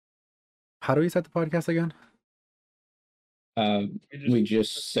How do we start the podcast again? We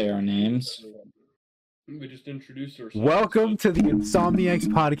just say our names. We just introduce ourselves. Welcome to the Insomniacs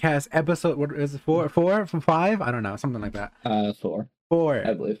Podcast episode. What is it? Four from 5? I don't know, something like that. 4, Four.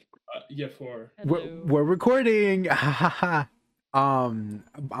 I believe. Yeah, 4. We're recording. I'm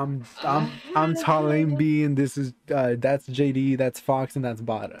Talim B, and this is that's JD, that's Fox, and that's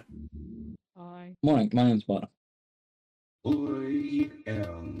Bada. Hi. Morning, my name's Bada. I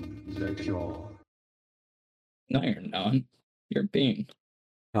am the cure. No, you're not. You're Bean.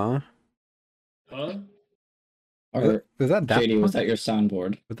 Huh? Huh? Or Was that Daft JD, Punk? was that your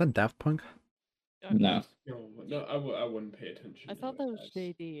soundboard? Was that Daft Punk? No. No, I wouldn't pay attention. I thought that was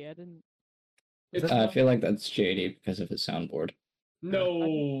JD. I didn't. I feel like that's JD because of his soundboard.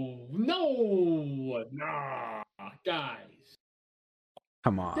 No, nah, guys.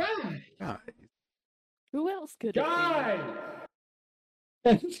 Come on. Guys. Who else could it Guys!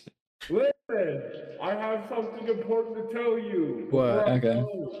 Listen, I have something important to tell you. What? Okay.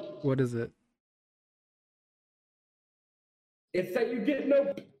 What is it? It's that you get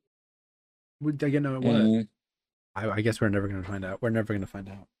no... Again, no, what? I guess we're never gonna find out. We're never gonna find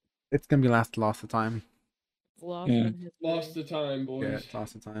out. It's gonna be lost of time. be? Lost Yeah. in his Lost brain. the time, boys. Yeah, it's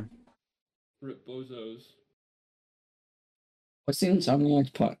lost of time. Rip bozos. What's the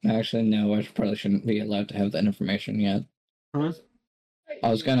Insomniacs pod? Actually, no, I probably shouldn't be allowed to have that information yet. Huh? I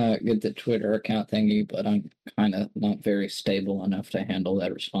was gonna get the Twitter account thingy, but I'm kind of not very stable enough to handle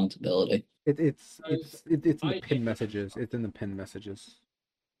that responsibility. It's in the I- pin messages. It's in the pin messages.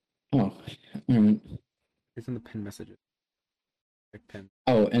 Oh, alright. It's in the pin messages. Like pin.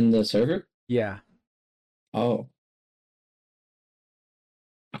 Oh, in the server? Yeah. Oh,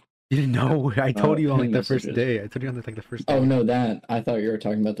 You didn't know. I told you on like pin the first messages. day. I told you on like the first day. oh no, that. I thought you were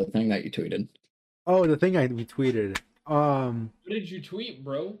talking about the thing that you tweeted. Oh, the thing we tweeted. What did you tweet,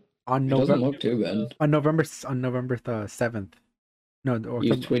 bro? On It doesn't November look too bad. on November 7th. No, or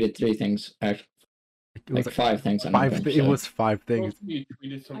You some- tweeted 3 things, actually, it was like 5 things. On five. November, It so- was 5 things. You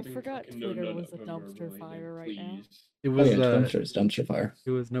tweeted something forgot fucking Twitter none was a of them are dumpster related, fire right now. please. It Oh was yeah, dumpster fire. it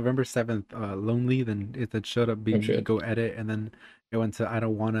was November 7th. Lonely. Then it showed up being shit. go edit, and then it went to I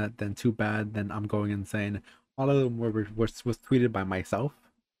don't wanna. Then too bad. Then I'm going insane. All of them was tweeted by myself.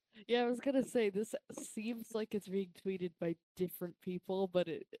 Yeah, I was gonna say this seems like it's being tweeted by different people, but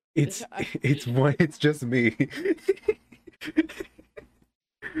It's I- it's just me.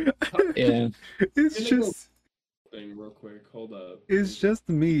 Yeah. It's Can I go- just Thing real quick, hold up. it's just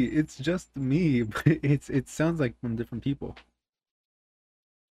me. It's just me. But it sounds like from different people.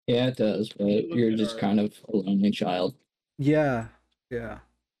 Yeah, it does, but Look you're at just our- kind of a lonely child. Yeah. Yeah.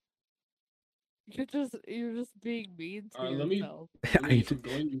 you're just being mean to Alright, let me- yourself. I'm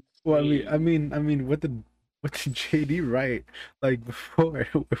going Well, insane. I mean, what did JD write like before?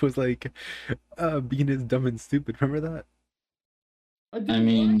 It was like, being as dumb and stupid. Remember that? I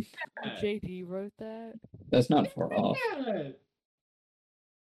mean, JD wrote that. that's not far off.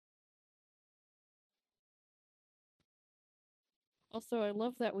 Also, I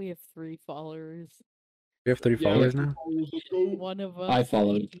love that we have 3 followers. We have 3 followers now. One of us I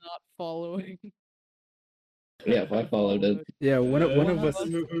followed. is not following. Yeah, if I followed it. Yeah, one of us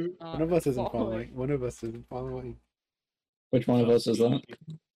not one of us isn't following. One of us isn't following. Which one of us is that?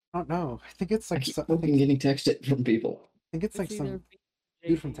 I don't know. I think it's I like keep I fucking getting texted from people. think it's like It's some either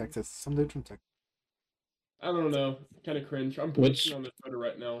dude from JD. Texas. Some dude from Texas. I don't know. Kind of cringe. I'm Which- posting on the Twitter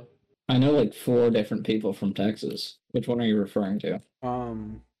right now. I know like 4 different people from Texas. Which one are you referring to?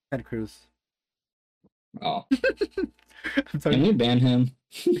 Ted Cruz. Oh, I'm can talking. you ban him?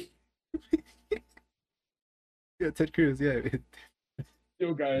 Yeah, Ted Cruz. Yeah.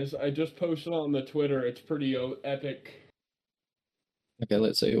 Yo, guys, I just posted on the Twitter. It's pretty epic. Okay,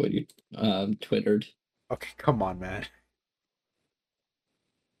 let's see what you twittered. Okay, come on, man.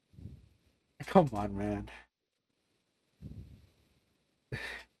 Come on, man.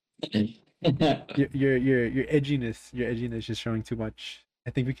 Your edginess is showing too much. I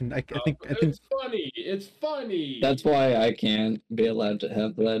think we can. I think. It's funny. It's funny. That's why I can't be allowed to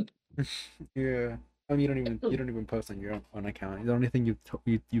have that. Yeah. I mean, you don't even post on your own account. The only thing you've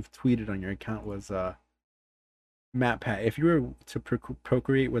tweeted on your account was Matt Pat. If you were to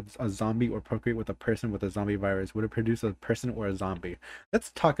procreate with a zombie or procreate with a person with a zombie virus, would it produce a person or a zombie?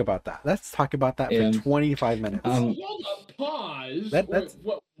 Let's talk about that. Let's talk about that Yeah. for 25 minutes. Hold up, pause. That's-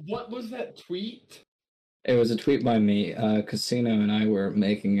 What was that tweet? It was a tweet by me. Casino and I were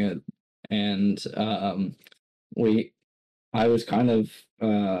making it, and I was kind of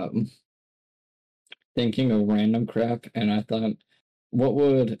thinking of random crap, and I thought, what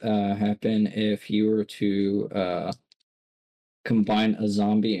would happen if you were to combine a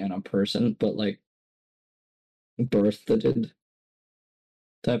zombie and a person, but like birthed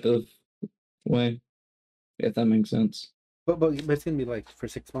type of way, if that makes sense. But it's gonna be like for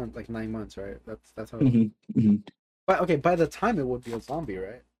 6 months, like 9 months, right? That's how. Mm-hmm. But okay, by the time it would be a zombie,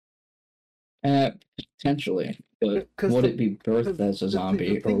 right? Potentially, but 'Cause would the- it be birthed as a the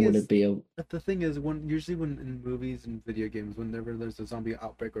zombie, or thing would is- it be a? But the thing is, usually when in movies and video games, whenever there's a zombie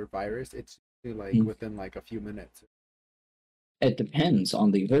outbreak or virus, it's usually like Mm. within like a few minutes. It depends on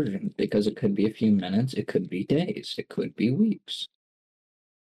the version, because it could be a few minutes, it could be days, it could be weeks.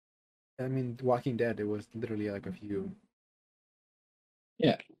 I mean, Walking Dead, it was literally like a few.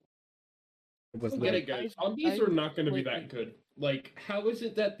 Yeah. It was I get it, literally- guys. Zombies I are not going to be that completely- good. Like, how is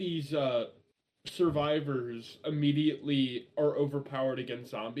it that these survivors immediately are overpowered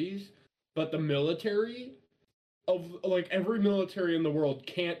against zombies, but the military of like every military in the world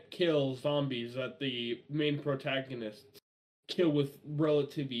can't kill zombies that the main protagonists kill with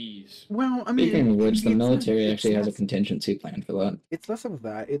relative ease? Well, I mean, Speaking of which, the it's not- military it's actually has a less- contingency plan for that. It's less of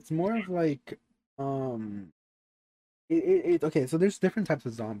that. It's more of like, okay. So there's different types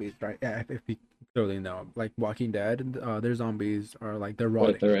of zombies, right? Yeah, if we clearly know, like Walking Dead, their zombies are like they're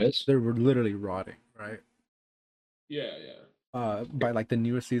rotting. What there is. They're literally rotting, right? Yeah. By like the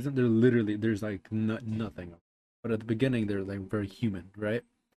newest season, there's like nothing. But at the beginning, they're like very human, right?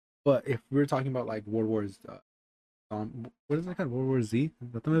 But if we're talking about like World War's, what is it called? World War Z?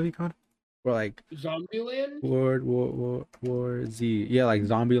 Is that the movie called? Or like Zombieland? War Z? Yeah, like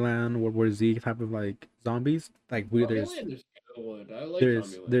Zombieland, World War Z type of like zombies. Like Zombieland is good. I like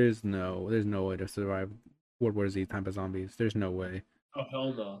there's Zombieland. there's no way to survive World War Z type of zombies. There's no way. Oh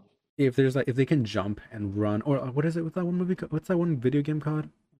hell no. If there's like if they can jump and run, or what is it? What's that one movie? What's that one video game called?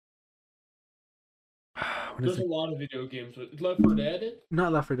 What is There's it? a lot of video games. Left 4 Dead?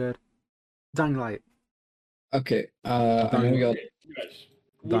 Not Left 4 Dead. Dying Light. Okay, Dying I'm gonna go. Okay, guys.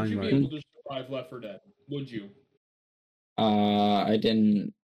 Would Dying you be Light. able to survive Left 4 Dead? Would you? I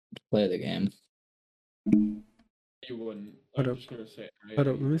didn't play the game. You wouldn't. Hold I'm up. just gonna say. Hold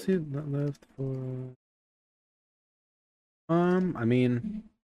up, let me see. Left 4. I mean,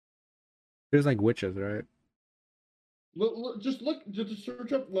 there's like witches, right? Just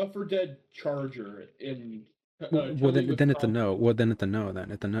search up Left 4 Dead Charger in. Well, tell me then what then it's a song- no. Well, then it's a no.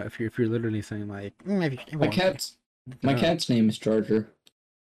 Then it's a no. If you're literally saying like, My cat's name is Charger.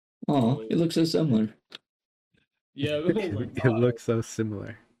 Oh, he looks so similar. Yeah. Oh my It God. looks so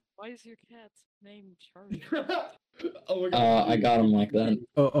similar. Why is your cat's name Charlie? Oh my God. I got him like that.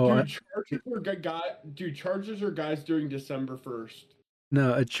 Oh, Dude, Chargers are guys during December 1st.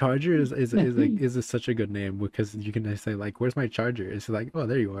 no, a charger is like is such a good name because you can just say like, "Where's my charger?" It's like, "Oh,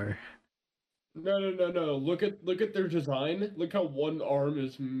 there you are." No. Look at their design. Look how one arm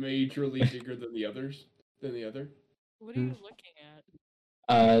is majorly bigger than the others. Than the other. What are you looking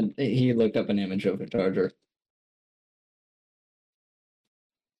at? He looked up an image of a Charger.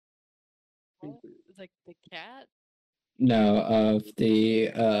 What? It's like the cat? No, of the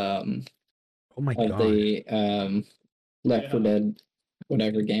Oh my god! Left 4 Yeah. Dead,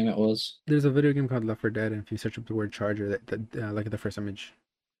 whatever game it was. There's a video game called Left 4 Dead, and if you search up the word charger, look at the first image.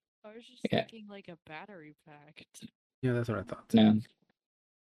 I was just Yeah. thinking like a battery pack. Yeah, that's what I thought. No,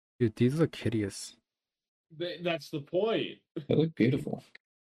 Dude, these look hideous. That's the point. they look beautiful.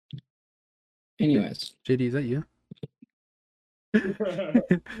 Anyways, JD, is that you?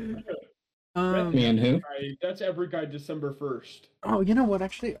 me and who? That's every guy December 1st. Oh, you know what?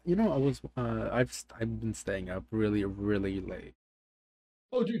 Actually, I was I've been staying up really late.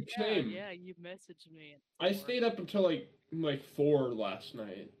 Oh, dude, Yeah, same. yeah, you messaged me. I stayed up until like 4 last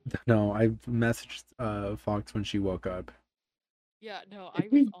night. No, I messaged Fox when she woke up. Yeah, no, I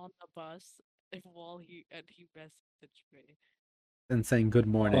was on the bus while he messaged me. And saying good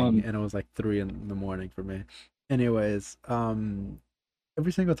morning, Um, and it was like 3 in the morning for me. Anyways,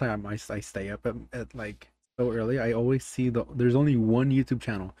 every single time I stay up at like so early, I always see there's only one YouTube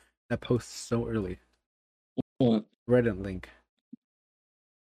channel that posts so early. What? Reddit link.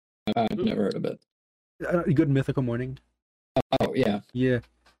 I've never heard of it. Good Mythical Morning. Oh yeah, Yeah,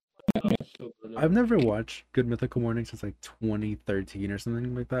 I'm still doing it. I've never watched Good Mythical Morning since like 2013 or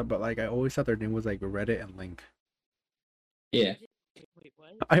something like that. But like I always thought their name was like Reddit and Link. yeah. Wait,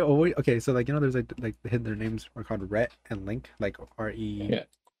 what? I always there's like their names are called Rhett and Link, like RETH.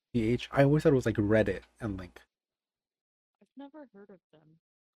 I always thought it was like Reddit and Link. I've never heard of them.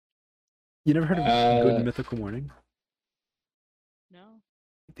 You never heard of Uh, Good Mythical Morning? No,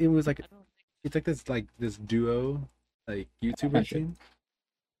 It was like I don't think. it's like this duo like YouTuber Gotcha. team.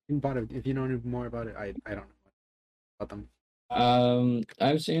 If you know any more about it, I don't know about them.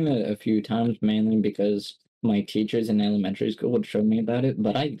 I've seen it a few times mainly because my teachers in elementary school would show me about it,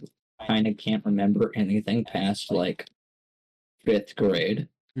 but I kind of can't remember anything past like 5th grade,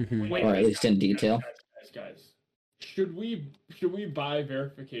 Mhm. or at least in detail. Guys. Should we buy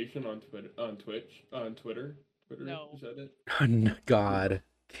verification on Twitter? No. Is that it? Oh, God.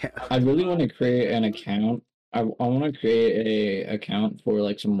 I really want to create an account. I want to create a account for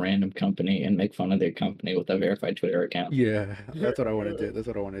like some random company and make fun of their company with a verified Twitter account. Yeah, that's what I want to do. That's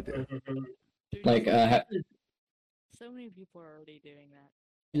what I want to do. Dude, Like, so many people are already doing that.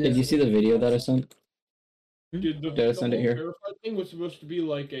 did you see the video that I sent? Dude, Did I send it whole here? verified thing was supposed to be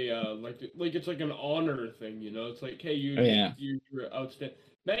like a like it's like an honor thing, you know? It's like, hey, Oh, yeah. you're outstanding.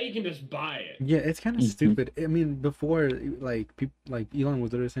 Now you can just buy it. Yeah, it's kind of Mhm. stupid. I mean, before like people like Elon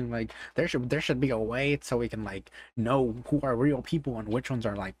was literally saying like there should be a way so we can like know who are real people and which ones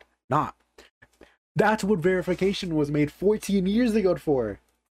are like not. That's what verification was made 14 years ago for.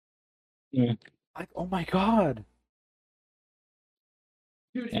 Yeah. Like, oh my God.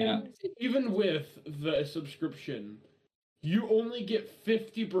 Dude, Yeah. and even with the subscription, you only get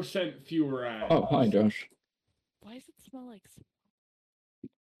 50% fewer ads. Oh, hi, Josh. Why does it smell like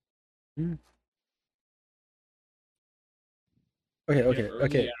Okay, You okay, get early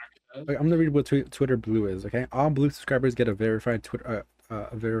okay. access. Okay, I'm gonna read what Twitter Blue is. Okay, all Blue subscribers get a verified Twitter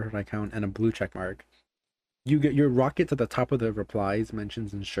a verified account and a blue check mark. You get your rockets at the top of the replies,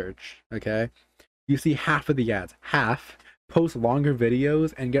 mentions, and search. Okay, you see half of the ads. Half post longer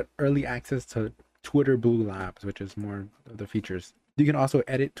videos and get early access to Twitter Blue Labs, which is more of the features. You can also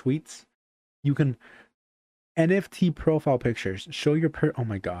edit tweets. You can NFT profile pictures. Show your oh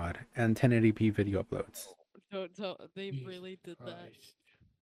my God, and 1080p video uploads. don't they Jesus really did that? Christ.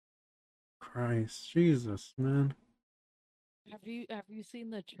 Christ, Jesus, man. Have you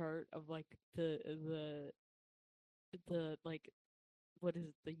seen the chart of like the like what is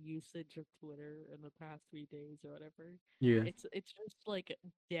it, the usage of Twitter in the past 3 days or whatever? Yeah, It's just like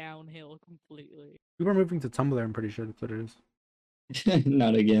downhill completely. people are moving to Tumblr. I'm pretty sure that's what it is.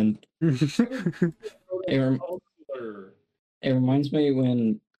 Not again. It rem- It reminds me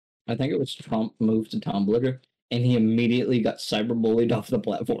when I think it was Trump moved to Tumblr and he immediately got cyberbullied off the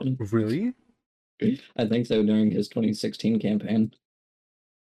platform. Really? I think so during his 2016 campaign.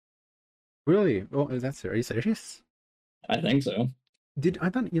 Really? Oh, is that serious? Are you serious? I think so. I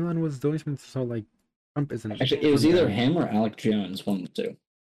thought Elon was doing something so like Trump isn't. Actually, it was Trump either guy. him or Alec Jones, one of the two.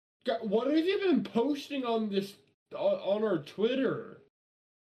 What have you been posting on this on our Twitter?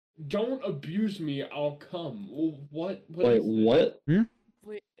 Don't abuse me, I'll come. Well, what Wait, is this? what?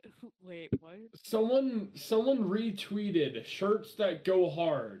 Wait, what? Someone retweeted shirts that go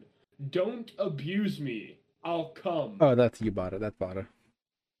hard. Don't abuse me, I'll come. Oh, that's you bought it. That's bought it.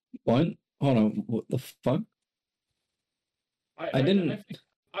 What? Hold on, what the fuck? I didn't.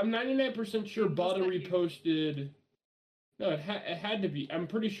 I'm 99% sure Was Bada that you? reposted. No, it had to be. I'm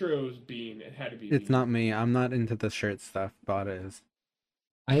pretty sure it was Bean. It had to be. It's Bean. not me. I'm not into the shirt stuff. Bought it is.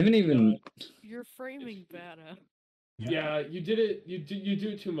 I haven't even. You're framing Bana. Yeah, you did it. You do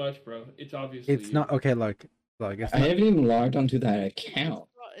it too much, bro. It's obviously. It's not okay. Look, it's I not. haven't even logged onto that account.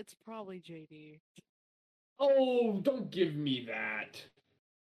 It's probably JD. Oh, don't give me that.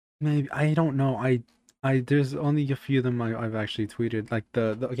 Maybe I don't know. There's only a few of them I've actually tweeted. Like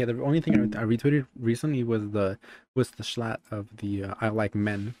the only thing I retweeted recently was the schlat of the I like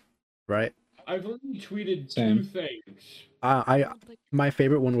men, right? I've only tweeted Same. 2 things. I don't think my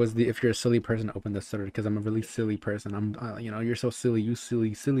favorite one was the if you're a silly person, open the Twitter because I'm a really silly person. You're so silly. You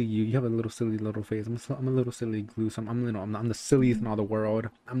silly you have a little silly little face. I'm a little silly glue. So I'm the silliest in all the world.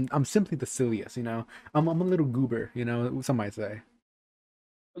 I'm simply the silliest. I'm a little goober. Some might say.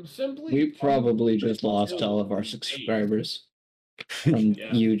 I'm simply. We probably just lost all of our subscribers from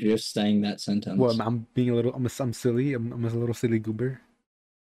Yeah. you just saying that sentence. Well, I'm being a little. I'm silly. I'm a little silly goober.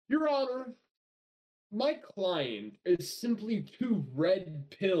 Your Honor, my client is simply too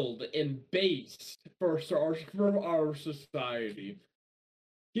red-pilled and based for our society.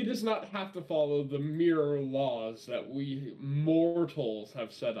 He does not have to follow the mirror laws that we mortals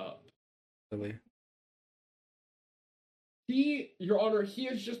have set up. Silly. Your Honor, he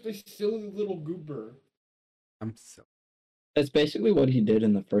is just a silly little goober. I'm so. That's basically what he did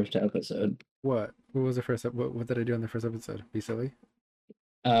in the first episode. What? What was the first? What did I do in the first episode? Be silly.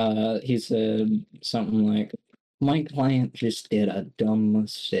 He said something like, "My client just did a dumb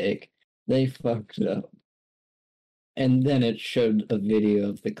mistake. They fucked up." And then it showed a video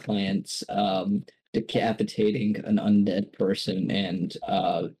of the clients decapitating an undead person and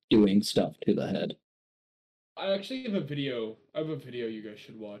doing stuff to the head. I actually have a video. I have a video you guys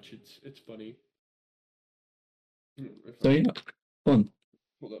should watch. It's funny. So yeah, fun.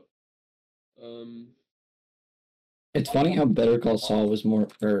 Hold up. It's funny how Better Call Saul was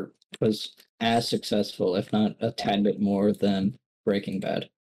as successful, if not a tad bit more, than Breaking Bad.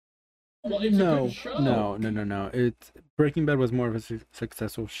 Well, it's a good show. No. It's Breaking Bad was more of a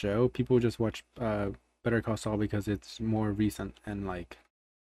successful show. People just watch Better Call Saul because it's more recent and like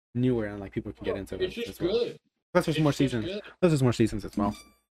newer, and like people can get into it. It's just as well. good. Plus, there's It's more just seasons. good. Plus, there's more seasons as well.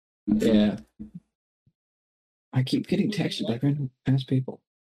 Yeah. I keep getting texted by random ass people.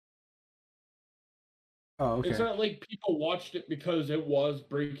 Oh, okay. It's not like people watched it because it was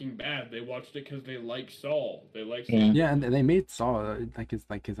Breaking Bad. They watched it because they like Saul. They like Saul. Yeah, and they made Saul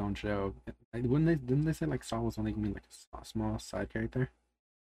like his own show. Like, didn't they say like Saul was only gonna be like a small side character?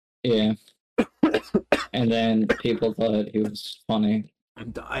 Yeah. And then people thought he was funny. I'm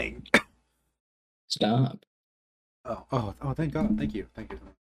dying. Stop. Oh! Thank God! Thank you.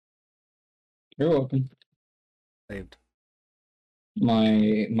 You're welcome. Saved.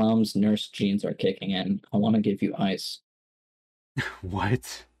 My mom's nurse genes are kicking in. I want to give you ice.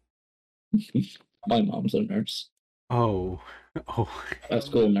 What? My mom's a nurse. Oh. A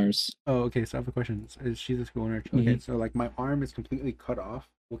school nurse. Oh, okay. So I have a question. Is she a school nurse? Okay, so like my arm is completely cut off.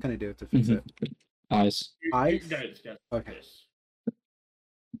 What can I do to fix it? Ice. Ice? Guys, Okay. yes.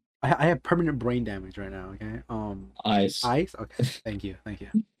 I have permanent brain damage right now. Okay. Ice. Ice. Okay. Thank you.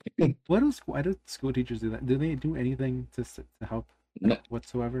 Why do school teachers do that? Do they do anything to help No.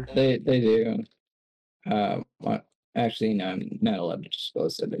 whatsoever? They do. What? Actually, no, I'm not allowed to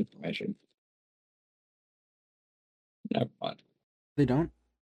disclose that information. Never mind. They don't.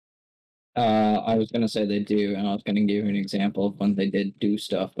 I was gonna say they do, and I was gonna give you an example of when they did do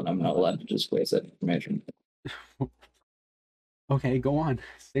stuff, but I'm not allowed to disclose that information. Okay, go on.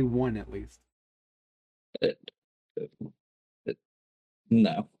 Say one at least.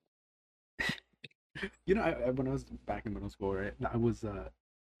 No. You know, I when I was back in middle school, right? I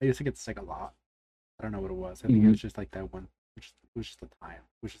used to get sick a lot. I don't know what it was. I think it was just like that one. It was just the time.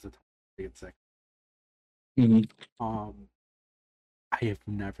 Which is the time to get sick. I have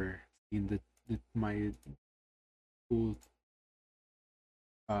never seen my school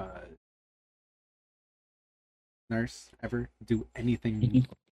nurse ever do anything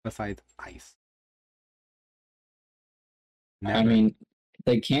besides ice. Never. I mean,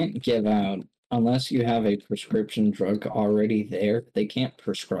 they can't give out unless you have a prescription drug already there. They can't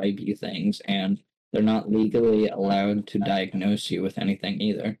prescribe you things, and they're not legally allowed to diagnose you with anything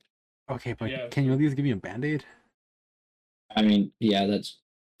either. Okay, but Yeah, can you at least give me a Band-Aid? I mean, yeah,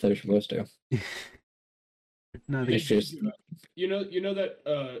 they're supposed to. No, It's just you know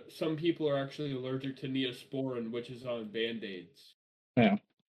that some people are actually allergic to Neosporin, which is on Band-Aids. yeah.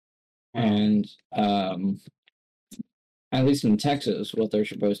 And at least in Texas, what they're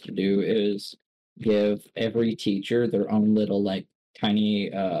supposed to do is give every teacher their own little like tiny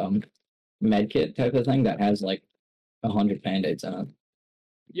med kit type of thing that has like 100 Band-Aids in it.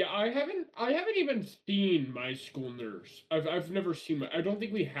 Yeah, I haven't even seen my school nurse. I've never seen I don't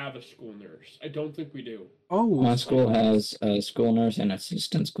think we have a school nurse. I don't think we do. Oh, My school has a school nurse and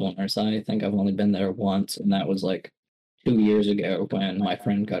assistant school nurse. I think I've only been there once, and that was like 2 years ago when my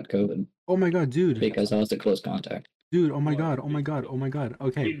friend got COVID. Oh my God, dude! Because I was a close contact. Dude, oh my God!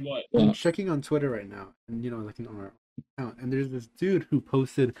 Okay, What? I'm checking on Twitter right now, and like on our account, and there's this dude who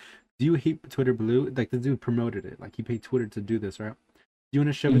posted, "Do you hate Twitter Blue?" Like the dude promoted it, like he paid Twitter to do this, right? Do you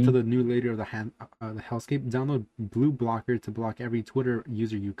want to show it to the new leader of the Hellscape? Download Blue Blocker to block every Twitter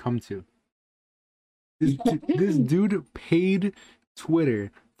user you come to. This dude paid Twitter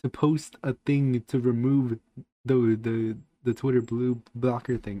to post a thing to remove the Twitter Blue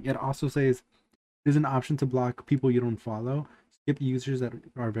Blocker thing. It also says there's an option to block people you don't follow, skip users that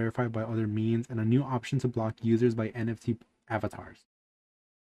are verified by other means, and a new option to block users by NFT avatars.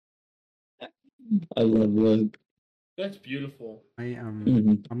 I love that. That's beautiful.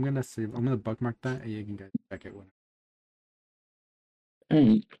 I'm gonna bookmark that, and you can guys check it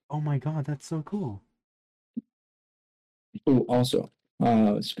when. Oh my God, that's so cool. Oh, also,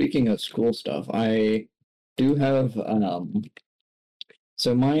 speaking of school stuff, I do have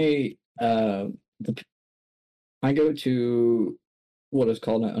so my I go to what is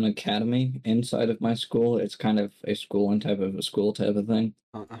called an academy inside of my school. It's kind of a school and type of a school type of thing.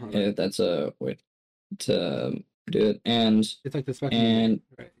 That's a way to do it. And it's like the spectrum, and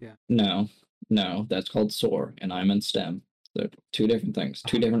right? Yeah. No, that's called SOAR, and I'm in STEM. They're two different things,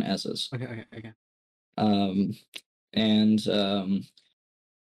 two different S's. Okay. And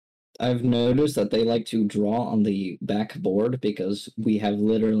I've noticed that they like to draw on the back board because we have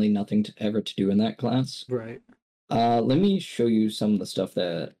literally nothing to do in that class. Right. Let me show you some of the stuff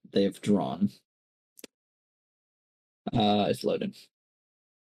that they've drawn. It's loaded.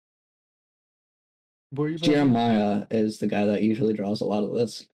 What were you posting? Jeremiah is the guy that usually draws a lot of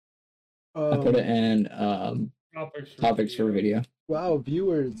this. I put it in topics for video. Wow,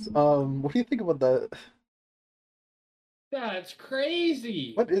 viewers. What do you think about that? That's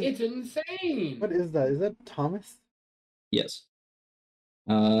crazy. What is- It's insane. What is that? Is that Thomas? Yes.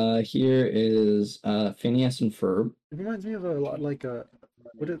 Here is Phineas and Ferb. It reminds me of a lot like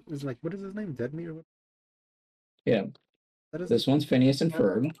what is his name? Dead Meat or what? Yeah. That is This one's Phineas and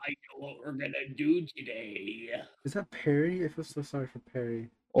Ferb. I know what we're gonna do today. Is that Perry? I feel so sorry for Perry.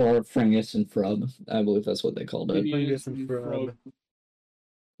 Or Fringus and Frub. I believe that's what they called it. Fringus and Frub.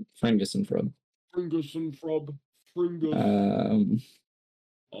 Fringus and Frub. Fringus and Frub. Fringus.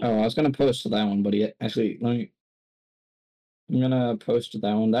 I was gonna post that one, but actually, I'm gonna post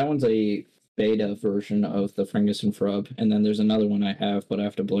that one. That one's a beta version of the Fringus and Frub, and then there's another one I have, but I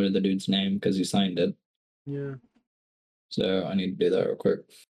have to blur the dude's name because he signed it. Yeah. So I need to do that real quick.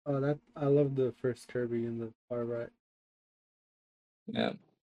 Oh, I love the first Kirby in the far right. Yeah.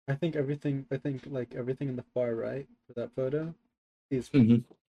 I think everything in the far right for that photo is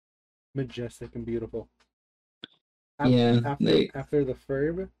majestic and beautiful. After the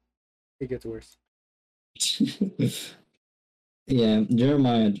Ferb, it gets worse. Yeah,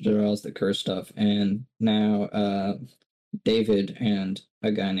 Jeremiah draws the curse stuff, and now David and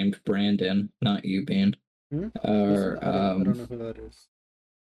a guy named Brandon, not you, Bean, are I don't know who that is.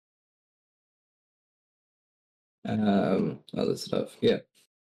 Other stuff. Yeah.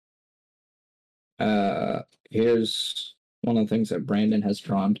 Here's one of the things that Brandon has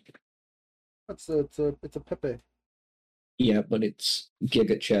drawn. It's a Pepe. Yeah, but it's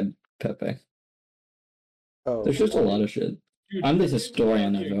Giga Chad Pepe. Oh, There's just a lot of shit. Dude, I'm the this is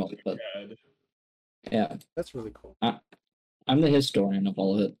historian of fucking it all, but bad. yeah, that's really cool. I'm the historian of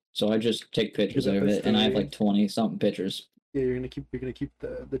all of it, so I just take pictures You're of the it, and I have historian. like 20 something pictures. Yeah, you're gonna keep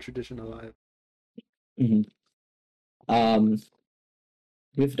the tradition alive. We've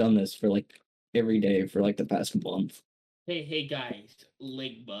done this for like every day for like the past month. Hey guys,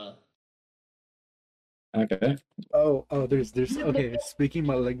 Ligma. Okay. Oh, there's okay. Speaking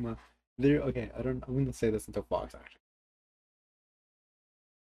about Ligma, I'm gonna say this until Fox actually.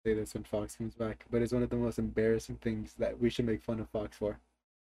 Say this when Fox comes back, but it's one of the most embarrassing things that we should make fun of Fox for.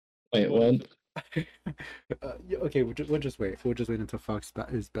 Wait, what? Yeah, okay, we'll just wait. We'll just wait until Fox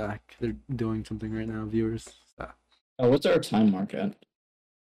is back. They're doing something right now, viewers. Oh, what's our time mark at?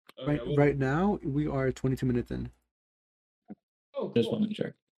 Okay, Right now we are 22 minutes in. Oh, cool. Just want to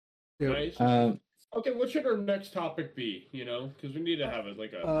check. Yeah. Nice. Okay, what should our next topic be? You know, because we need to have it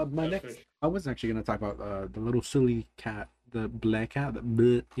like a. I was actually gonna talk about the little silly cat, the black cat, the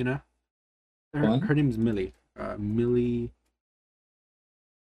bleh, you know. Her name's Millie. Millie.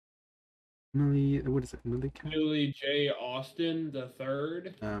 What is it? Millie cat. Millie J. Austin the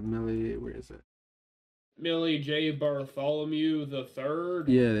third. Millie. Where is it? Millie J. Bartholomew the third.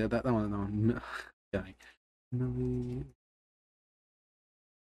 Yeah, that one. Yeah. Millie.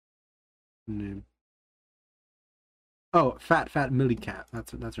 Name. Oh, fat Millie cat.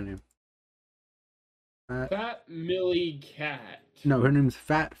 That's her name. Fat Millie Cat. No, her name's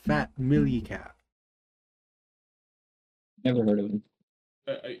Fat Millie Cat. Never heard of him.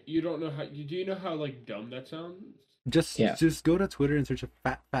 You don't know how? Do you know how like dumb that sounds? Just go to Twitter and search a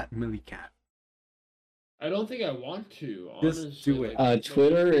Fat Millie Cat. I don't think I want to. Honestly. Just do it. Like,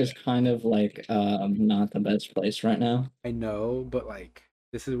 Twitter is kind of like not the best place right now. I know, but like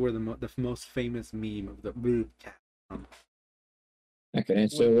this is where the most famous meme of the blue cat. Okay,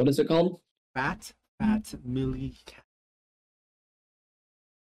 so what is it called? Fat Millie Cat.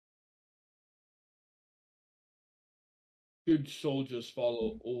 Good soldiers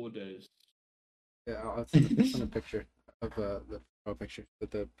follow orders. Yeah, I'll send a picture of the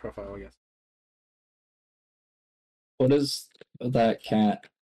profile, I guess. What is that cat?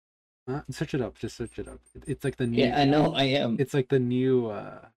 Search it up. Just search it up. It's like the new. Yeah, I know. I am. It's like the new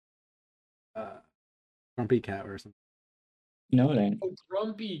Grumpy Cat or something. No, it ain't. Oh,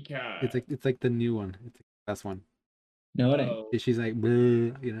 Grumpy Cat. It's like the new one. It's the best one. No, it ain't. She's like,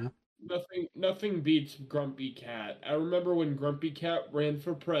 bleh, you know. Nothing beats Grumpy Cat. I remember when Grumpy Cat ran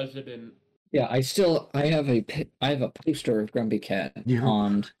for president. Yeah, I have a poster of Grumpy Cat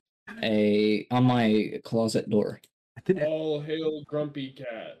on my closet door. All hail Grumpy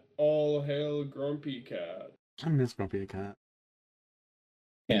Cat. All hail Grumpy Cat. I miss Grumpy Cat.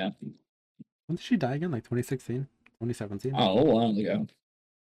 Yeah. When did she die again? Like 2016? 2017? Oh, a while ago.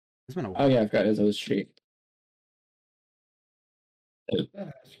 It's been a while. Oh yeah, I forgot it was she.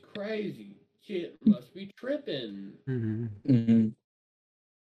 That's crazy. Shit must be tripping. Mm-hmm. Mm-hmm.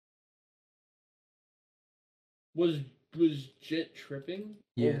 Was Was Jit tripping?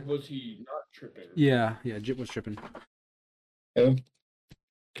 Yeah. Or was he not tripping? Yeah, Jit was tripping. Oh,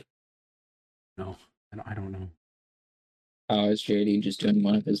 No, I don't know. oh, it's JD just doing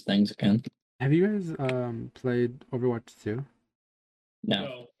one of his things again. Have you guys played Overwatch 2?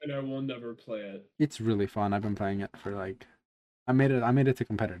 No. And I will never play it. It's really fun. I've been playing it for like I made it to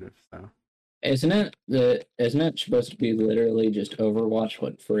competitive, so. Isn't it supposed to be literally just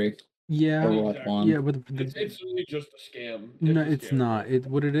Overwatch free? Yeah. Overwatch Exactly. 1. Yeah, but It's really just a scam. no, a it's scam. not.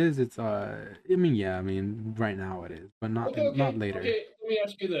 What it is, it's I mean right now it is, but not later. Okay, let me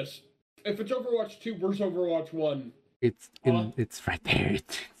ask you this. If it's Overwatch 2, where's Overwatch 1? It's right there.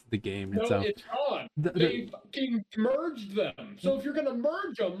 It's the game No, itself. it's not. The- They fucking merged them. So if you're gonna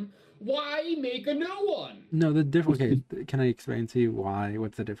merge them, why make a new one? No, the difference. Okay, can I explain to you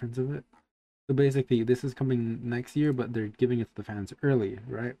what's the difference of it? So basically, this is coming next year, but they're giving it to the fans early,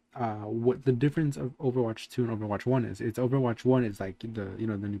 right? What the difference of Overwatch 2 and Overwatch 1 is? It's Overwatch 1 is like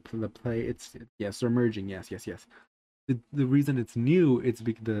the play. It's yes, they're merging. Yes. The reason it's new, it's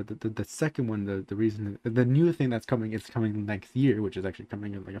because the second one, the reason the new thing that's coming, it's coming next year, which is actually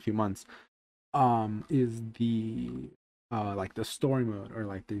coming in like a few months. Is the like the story mode or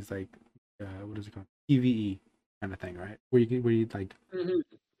like these like what is it called, PVE kind of thing, right? Where you like. Mm-hmm.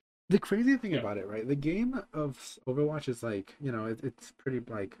 The crazy thing about it, right? The game of Overwatch is like, it's pretty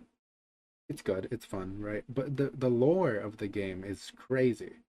like, it's good, it's fun, right? But the lore of the game is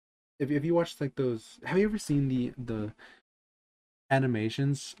crazy. If you watch like those, have you ever seen the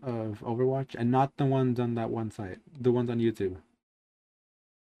animations of Overwatch, and not the ones on that one site, the ones on YouTube,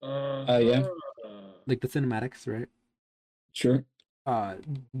 Yeah. like the cinematics, right? Sure.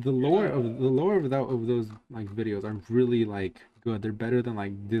 The lore of those like videos are really like good. They're better than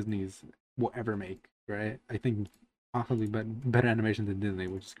like Disney's will ever make, right? I think possibly better animation than Disney,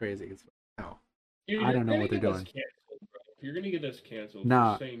 which is crazy. It's hell. I don't know what they're doing. You're gonna get us canceled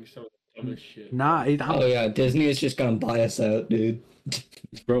Nah. for saying some of the dumbest shit. Nah, Oh yeah, Disney is just gonna buy us out, dude.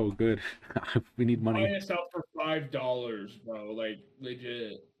 bro, good. We need money. Buy us out for $5, bro. Like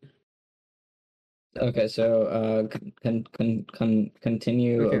legit. Okay, so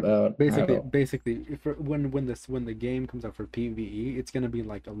continue Okay, about basically, if when the game comes out for PVE, it's gonna be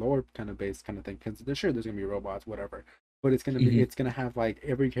like a lore kind of based kind of thing. Because there's gonna be robots, whatever, but it's gonna be it's gonna have like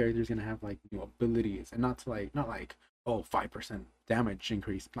every character's gonna have like abilities, and not like 5% damage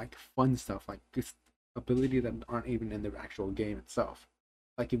increase, like fun stuff, like just ability that aren't even in the actual game itself.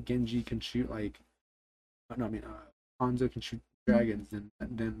 Like if Genji can shoot Hanzo can shoot dragons, and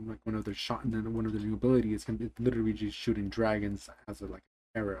then like one of their new abilities can literally just shooting dragons as a like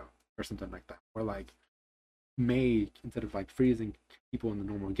arrow or something like that. Or like Mei, instead of like freezing people in the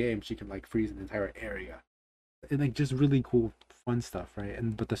normal game, she can like freeze an entire area. And like just really cool fun stuff, right?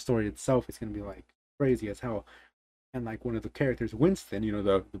 But the story itself is gonna be like crazy as hell. And like one of the characters, Winston,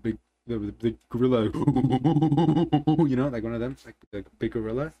 the big the gorilla, like one of them, like the big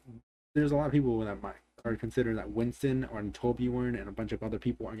gorilla. There's a lot of people that are considering that Winston or Torbjorn and a bunch of other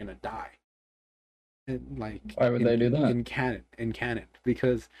people are gonna die. And like, why would they do that? In canon,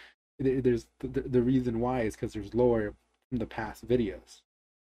 because there's the reason why is because there's lore from the past videos,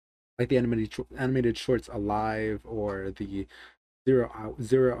 like the animated shorts Alive, or the Zero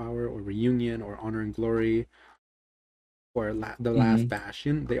Hour, or Reunion, or Honor and Glory, or the Last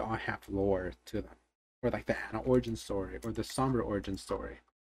Bastion. They all have lore to them, or like the Ana origin story, or the Sombra origin story,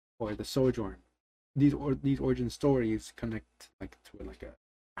 or the Sojourn. These origin stories connect like to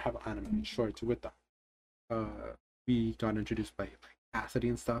have animated shorts with them. We got introduced by like Cassidy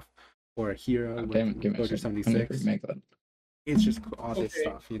and stuff, or Hero with Soldier 76. It's just all this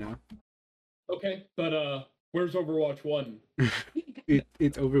stuff, Okay, but where's Overwatch 1?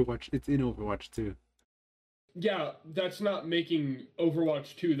 It's Overwatch. It's in Overwatch 2. Yeah, that's not making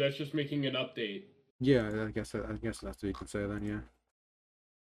Overwatch 2. That's just making an update. Yeah, I guess that's what you could say then. Yeah.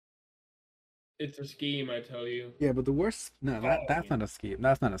 It's a scheme, I tell you. Yeah, but the worst. No, that's not a scheme.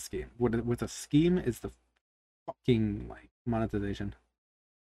 That's not a scheme. With a scheme is the fucking like monetization.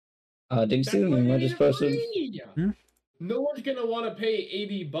 Did you see the meme I just posted? No one's gonna want to pay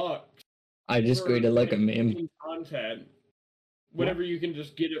 $80. I just created like a meme. Content. Whenever you can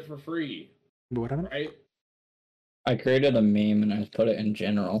just get it for free. What happened? Right? I created a meme and I put it in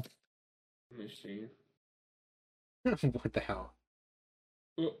general. Let me see. What the hell?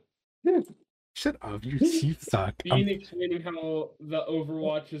 Well, shut up! You suck. Being explaining how the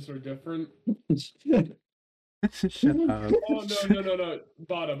Overwatches are different. Shut up. Oh no.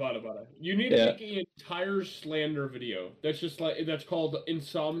 Bada. You need to make an entire slander video. That's called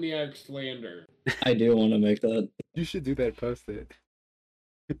Insomniacs Slander. I do want to make that. You should do that. Post it.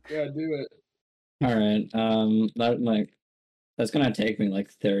 Yeah, do it. All right. That's gonna take me like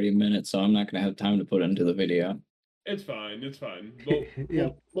 30 minutes, so I'm not gonna have time to put into the video. It's fine. It's fine. Yeah.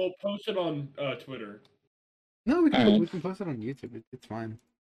 We'll post it on Twitter. No, we can Alright. we can post it on YouTube. It's fine.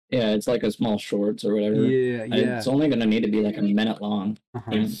 Yeah, it's like a small shorts or whatever. Yeah, yeah. It's only gonna need to be like a minute long.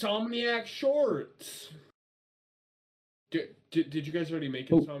 Uh-huh. Insomniac shorts. Did you guys already make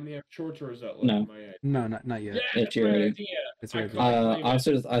Insomniac shorts, or is that like No. my idea? No, not yet. Yeah, It's that's my your- idea. It's I your couldn't idea.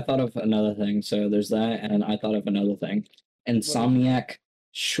 claim it. I thought of another thing. So there's that, and I thought of another thing. Insomniac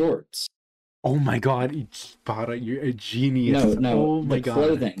shorts. Oh my god, Spada, you're a genius. No, Oh my the god.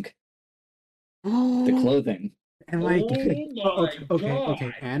 clothing. The clothing. And like, Oh my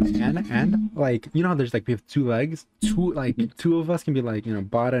okay, God. and like, you know how there's like we have two legs, two of us can be like, you know,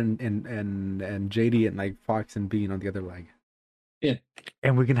 Bada and JD and like Fox and Bean on the other leg. Yeah.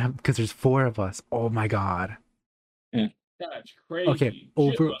 And we can have, because there's four of us. Oh my god. That's crazy. Okay, Shit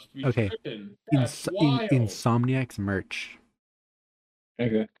over- must be okay. tripping. That's In wild. Insomniacs merch.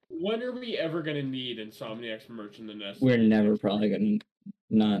 Okay. When are we ever gonna need Insomniacs merch in the next? We're never probably gonna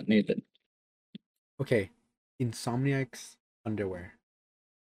not need it. Okay, Insomniacs underwear.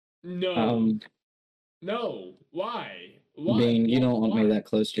 No. No. Why? Why? Being you don't want me Why? that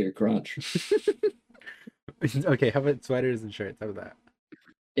close to your crotch. Okay, how about sweaters and shirts? How about that?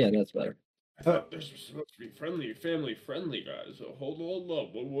 Yeah, that's better. I thought this was supposed to be family friendly, guys. So hold up.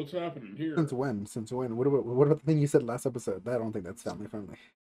 What's happening here? Since when? What about the thing you said last episode? I don't think that's family friendly.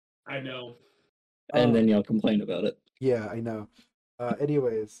 I know. And then you'll complain about it. Yeah, I know.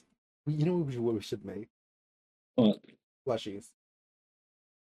 Anyways, you know what we should make? What? Plushies.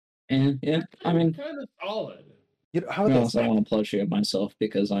 And yeah, I mean, kind of solid. You know how I about also this? want to plushie of myself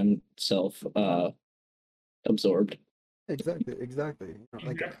because I'm self absorbed. Exactly. You know,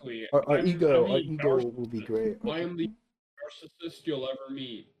 like Exactly. our I'm ego the will be great. I am the narcissist you'll ever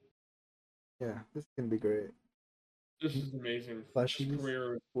meet. Yeah, this can be great. This is amazing. Plushies? This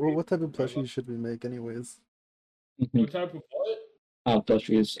career. Well, what type of plushies should we make, anyways? What type of what? Oh,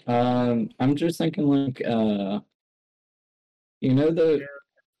 plushies. I'm just thinking like you know the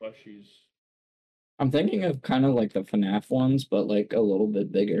Plushies. I'm thinking of kind of like the FNAF ones, but like a little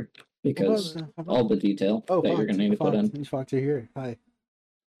bit bigger because How about- all the detail that you're gonna need to put in. Fox, you're here. Hi.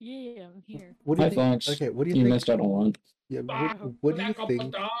 Yeah, I'm here. What do you Hi, think? Fox. Okay, what do you You think? missed out on one. Yeah, what do you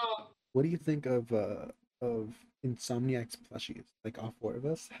think? What do you think of Insomniacs plushies? Like all four of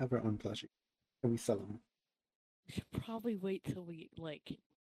us have our own plushie, and we sell them. We should probably wait till we like,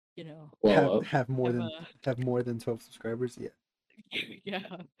 you know, Blow up. Have more have than a- have more than 12 subscribers. Yeah. yeah.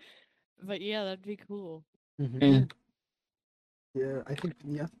 But yeah, that'd be cool. Mhm. Eh, Yeah, I think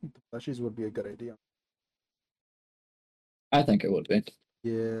the plushies would be a good idea. I think it would be.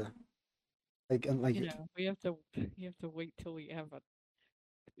 Yeah. Like and like You know, you have to wait till we have a.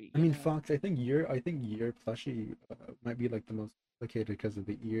 I mean, you know, Fox, I think your plushie might be like the most complicated because of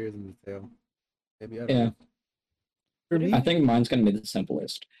the ears and the tail. Maybe I don't Yeah. know. For What if me, I think mine's gonna be the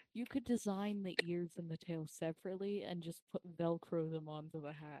simplest. you could design the ears and the tail separately and just put Velcro them onto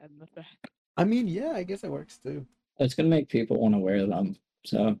the hat and the back. I mean, yeah, I guess it works too. It's gonna make people want to wear them,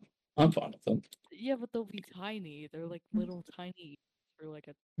 so I'm fine with them. Yeah, but they'll be tiny. They're like little tiny for like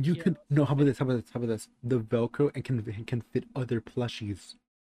a. You Yeah. could no. How about this? How about this? How about this? The Velcro and can fit other plushies.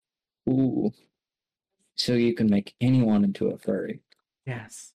 Ooh. So you can make anyone into a furry.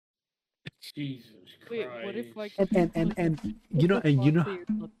 Yes. Jesus Wait, Christ. what if like And you know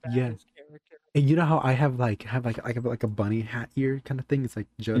yeah. character? And you know how I have like a bunny hat ear kind of thing. It's like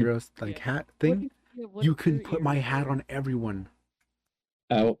Jotaro's like Yeah. hat thing. You can put my hat on everyone.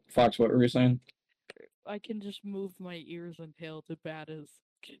 Fox, what were you saying? I can just move my ears and tail to Bada's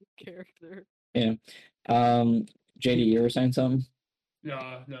character. Yeah. JD, you were saying something? No,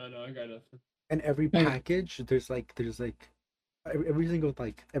 I got nothing. And every Hey. package, there's like every single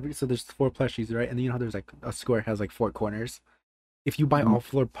so there's four plushies, right? And then you know how there's like a square has like four corners. If you buy Mhm. all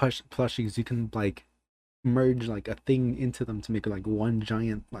four plushies, you can like merge like a thing into them to make like one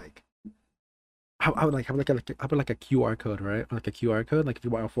giant like. How about like a QR code, right? Like a QR code. Like if you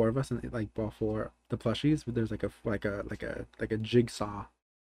buy all four of us and like buy all four the plushies, but there's like a jigsaw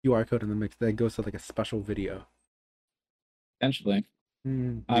QR code in the mix that goes to like a special video. Potentially. I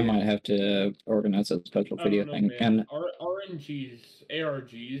Yeah. might have to organize a special I video don't know, thing. man. And RNGs,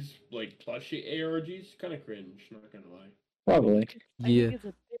 ARGs, like plushie ARGs, kind of cringe. Not gonna lie. probably. I Yeah. think it's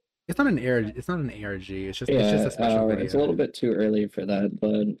a bit It's not an ARG. It's not an ARG. It's just Yeah, a special video. it's a little bit too early for that,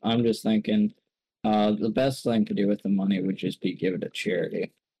 but I'm just thinking the best thing to do with the money would just be give it to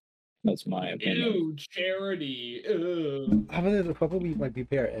charity. That's my opinion. Ew, charity. Ew. How about we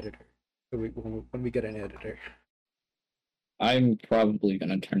pay our editor? So when we get an editor. I'm probably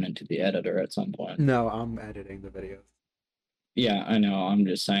gonna turn into the editor at some point. No, I'm editing the videos. Yeah, I know. I'm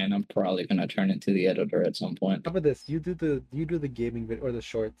just saying I'm probably gonna turn into the editor at some point. How about this? You do the gaming video or the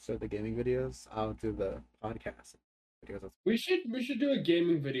shorts or the gaming videos. I'll do the podcast videos. We should do a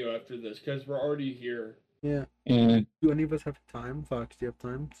gaming video after this because we're already here. Yeah. Yeah. Do any of us have time? Fox, do you have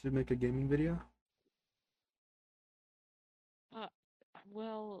time to make a gaming video?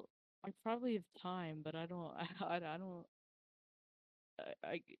 Well, I probably have time, but I don't. I don't.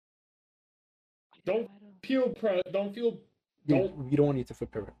 I Don't feel don't feel You don't want to feel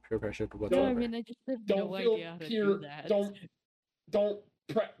peer pressure No, whatsoever. I mean I just have don't no feel idea how to peer do that. don't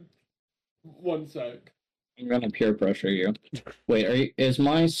one sec. I'm gonna peer pressure you. Wait, is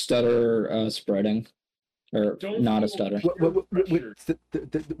my stutter spreading? Or Don't not a feel stutter?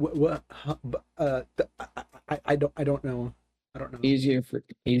 I don't know. I don't know. Easy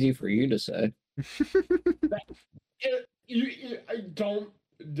for you to say. I don't.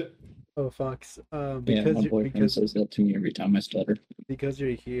 Oh, Fox. Yeah, Because my boyfriend says that to me every time I stutter. because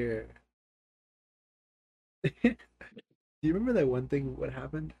you're here. Do you remember that one thing? What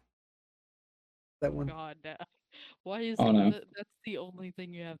happened? That one. God, why is Oh, no. that's the only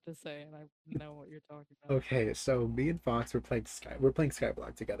thing you have to say, and I know what you're talking about. Okay, so me and Fox were playing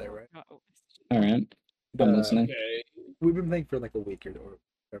Skyblock together, right? God, All right, I'm listening. Okay. We've been playing for like a week or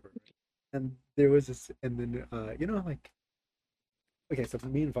whatever. And there was this, and then like, okay, so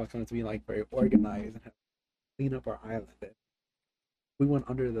me and Fox wanted to be like very organized and clean up our island. And we went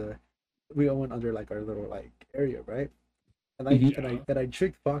under like our little like area, right? And I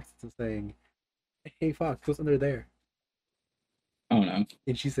tricked Fox into saying, "Hey Fox, what's under there?" Oh no.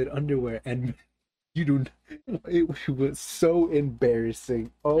 And she said underwear, and you don't. It was so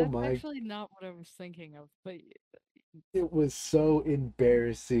embarrassing. Oh that's my! actually not what I was thinking of, but It was so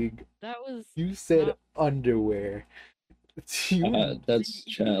embarrassing. that was You said not- underwear. That's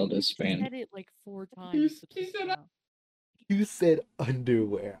childish, You man. said it like 4 times. He said You said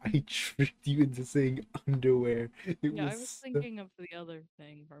underwear. I tricked you into saying underwear. Yeah, I was thinking of the other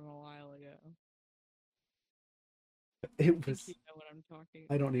thing from a while ago. It I think was. you know what I'm talking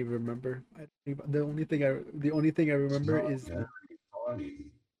I don't even remember. The only thing I remember is Funny.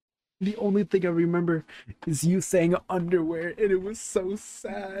 the only thing I remember is you saying underwear, and it was so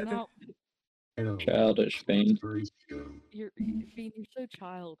sad. No, Hello. Childish, Bane. you're so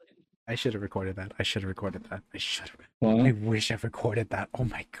childish. I should have recorded that. I should have. I What? wish I recorded that. Oh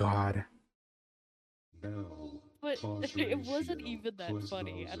my god. No. But Close it wasn't ratio. even that Close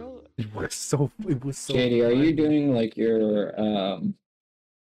funny. I browser. don't. It was so. Katie, are you funny. doing like your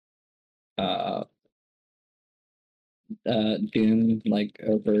Doom like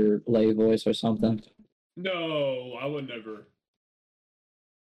overlay voice or something? no. I would never.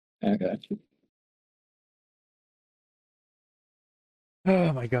 Okay.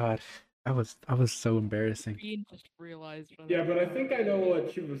 Oh my god. I was so embarrassing. Bean just realized. when Yeah, I- but I think I know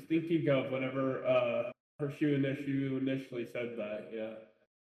what she was thinking of whenever she initially said that. Yeah.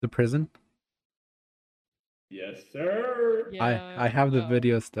 The prison? Yes, sir. Yeah, I have the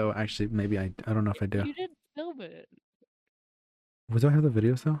videos though. Actually, maybe I don't know if I do. You didn't film it. Do I have the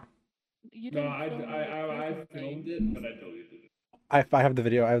videos though? You No, didn't I film filmed thing. it, but I deleted it. I have the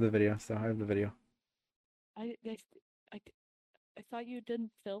video. I have the video. So I have the video. I thought you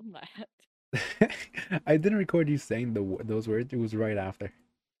didn't film that. I didn't record you saying those words. It was right after.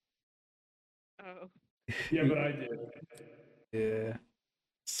 Oh. Yeah, but I did. Yeah.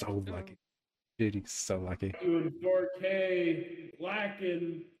 So lucky. Dude, he's so lucky. You in 4K,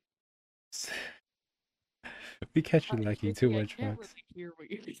 lacking. We catch you lucky too I much, can't Fox. really hear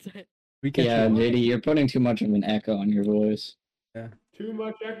what you said. We catch Yeah, you. JD, you're putting too much of an echo on your voice. Too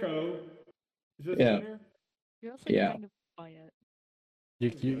much echo. Is this Yeah. better? You're also Yeah. kind of quiet. We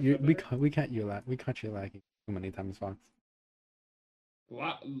caught you lacking too many times, Fox.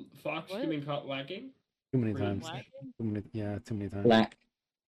 Fox What? getting caught lacking? Too many Really? times. Lacking? Too many times. Black.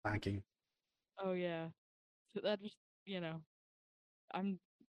 Lacking. Oh yeah. So that just I'm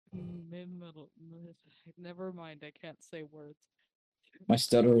middle. Never mind. I can't say words. My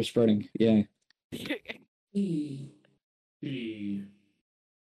stutter is spreading. Yeah. E.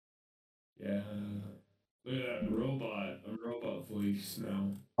 Yeah. Look at that robot. A robot voice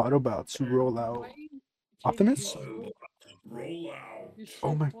now. Autobots to roll out. Why are you Optimus? Autobots roll out. You're so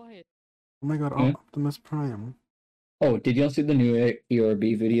Oh my- quiet. Oh my god, Hmm? Optimus Prime. Oh, did y'all see the new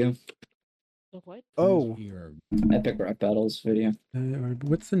ERB video? The what? Oh, Epic Rap Battles video.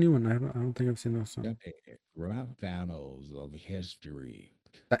 what's the new one? I don't think I've seen those. So. Rap battles of history.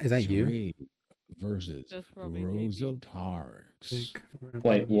 Is that you? Drake versus That's probably Rosa JD. Parks.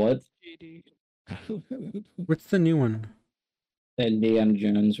 Wait, what? JD. What's the new one? Indiana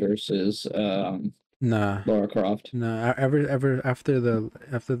Jones versus Nah, Lara Croft. nah. Ever after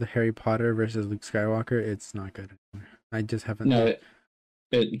the Harry Potter versus Luke Skywalker, it's not good anymore. I just haven't. No,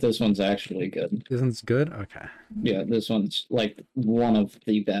 this one's actually good. This one's good. Okay. Yeah, this one's like one of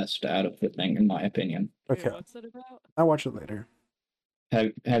the best out of the thing, in my opinion. Wait, Okay. what's it about? I'll watch it later.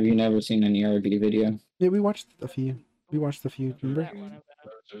 Have you never seen an ERB video? Yeah, we watched a few. We watched a few. Remember? That one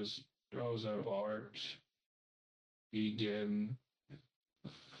about. Versus Rosa Parks. Vegan.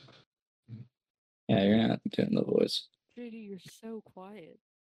 Yeah, you're not doing the voice. JD, you're so quiet.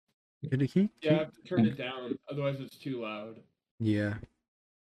 Did he? Yeah, I have to turn it down, otherwise it's too loud. Yeah.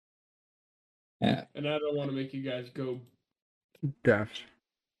 Yeah. And I don't want to make you guys go. Deaf.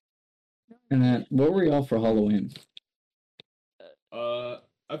 And then, what were y'all for Halloween?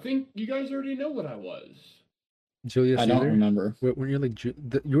 I think you guys already know what I was. Julius I Caesar. don't remember. When you're like you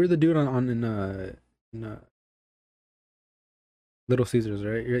were the dude in Little Caesars,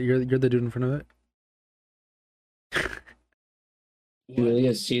 right? You're the dude in front of it. What?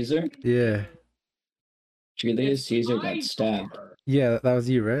 Julius Caesar? Yeah. Julius It's Caesar got stabbed. Kaiser. Yeah, that was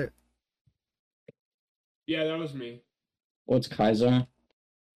you, right? Yeah, that was me. What's Kaiser?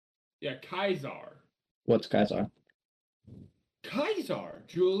 Yeah, Kaiser. What's Kaiser? Kaiser.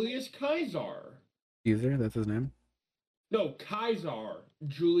 Julius Kaiser. Caesar, that's his name. No, Kaiser.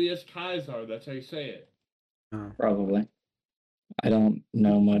 Julius Kaiser. That's how you say it. Oh. Probably. I don't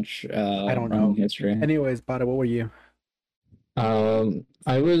know much I don't Roman know. history. Anyways, Bada, what were you?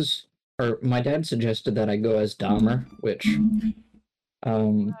 My dad suggested that I go as Dahmer, which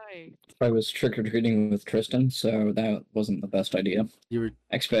Right. I was trick-or-treating with Tristan, so that wasn't the best idea. You were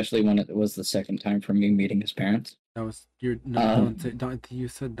Especially when it was the second time for me meeting his parents. that was you're no don't you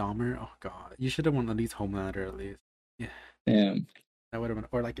said Dahmer? Oh god. You should have won at least Homelander at least. Yeah. That would have been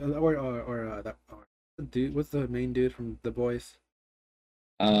or like that the dude what's the main dude from The Boys?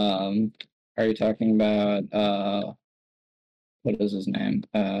 Are you talking about what is his name?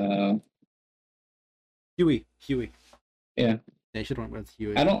 Huey. Yeah. They should have went with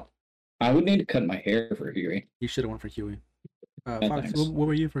Huey. I would need to cut my hair for Huey. You should have went for Huey. Yeah, Fox, thanks. what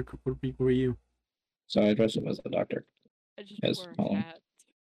were you for? What were you? So I dressed up as a doctor. I just Yes, wore a hold on. hat.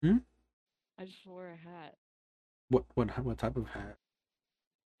 Hmm? I just wore a hat. What type of hat?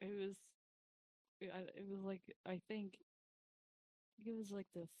 It was. It was like I think. It was like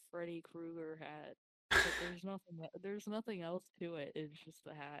the Freddy Krueger hat. But there's nothing else to it. It's just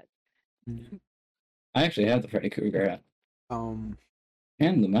the hat. I actually have the Freddy Krueger hat and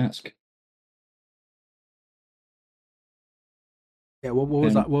the mask. Yeah. What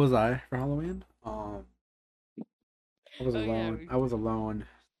was I? What was I for Halloween? I was Oh, yeah, alone. we- I was alone.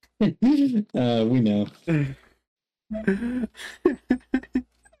 We know.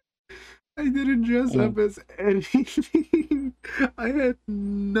 I didn't dress up as anything. I had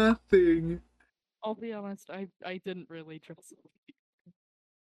nothing. I'll be honest. I didn't really dress up.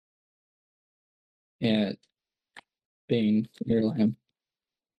 Yeah, being your lame.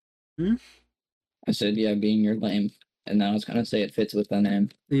 Hmm? I said, yeah, being your lame, and then I was gonna say it fits with the name.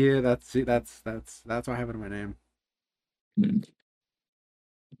 Yeah, that's why I have it in my name.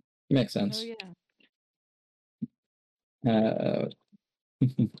 Makes Oh sense. yeah.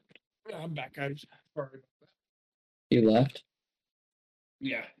 Yeah, I'm back, guys. Sorry about that. You left.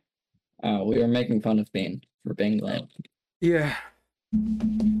 Yeah. We were making fun of Bean for being lame. Yeah. I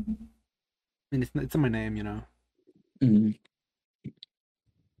mean, it's in my name, you know. Mhm.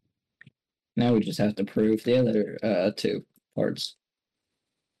 Now we just have to prove the other two parts.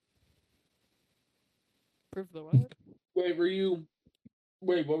 Prove the what? Wait,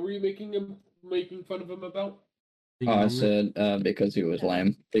 what were you making fun of him about? Being Oh, I lonely? said because he was Yeah.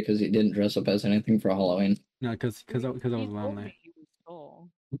 lame, because he didn't dress up as anything for Halloween. No, because I was He told lonely. me he was tall.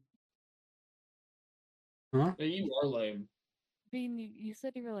 Huh? Yeah, you are lame. Bean, you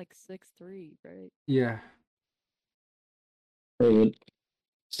said you were like 6'3", right? Yeah. Or would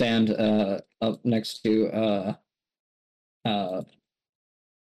stand up next to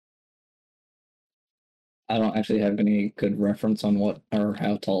I don't actually have any good reference on what or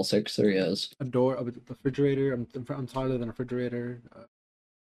how tall 6'3" is. A door, a refrigerator. I'm taller than a refrigerator.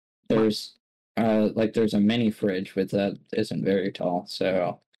 There's there's a mini fridge, but that isn't very tall.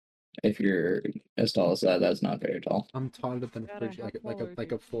 So if you're as tall as that, that's not very tall. I'm taller than a God, fridge, how like tall are a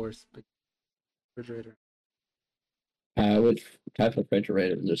you? force refrigerator. Which type of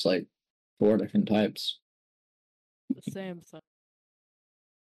refrigerator? There's like 4 different types. The Samsung.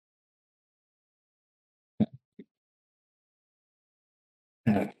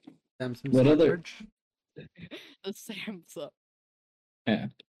 Samsung What smart other- fridge? The Samsung. Yeah.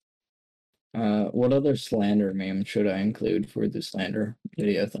 What other slander meme should I include for the slander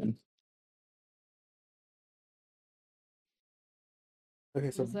video thing?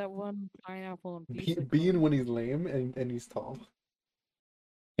 Okay, so Was that one pineapple and pizza? Bean when he's lame and he's tall.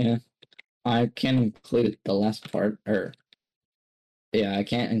 Yeah, I can include the last part, or yeah, I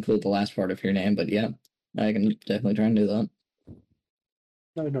can't include the last part of your name, but yeah, I can definitely try and do that.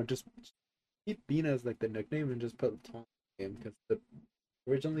 No, just keep Bean as like the nickname and just put tall name because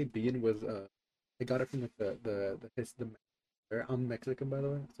originally Bean was I got it from like I'm Mexican by the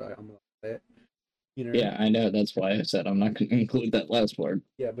way, so I'm allowed to say it. You know. Yeah, I know. That's why I said I'm not going to include that last part.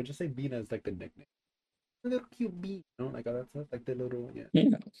 Yeah, but just say Bean as like the nickname. A little cute Bean, you know, like all that stuff, like the little Yeah.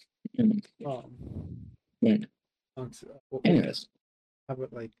 Wait. Anyways, how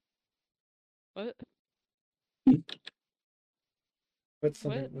about like What? what's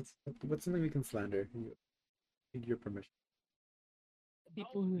something we can slander? Need your permission.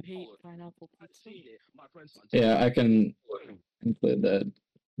 People who hate pineapple pizza. yeah, I can include that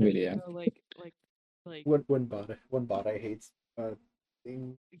video. So, like One bot I hates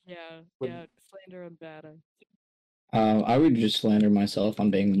thing. yeah, When- yeah, slander and bad. I would just slander myself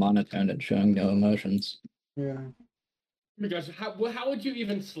on being monotone and showing no emotions. Yeah. Because how would you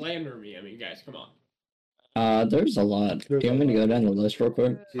even slander me? I mean, guys, come on. There's a lot. There's Do you want me to go down the list real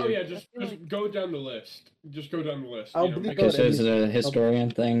quick? Oh yeah, I just feel like- go down the list. Just go down the list. I'll you know, believe make God, Because there's a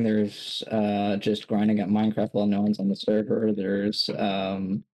historian thing. There's just grinding at Minecraft while no one's on the server. There's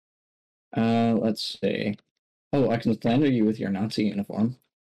let's see. Oh, I can slander you with your Nazi uniform.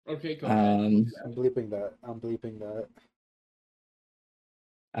 Okay, go ahead. I'm bleeping that. I'm bleeping that.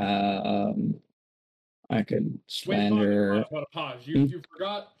 I could Wait, slander. pause. Hmm?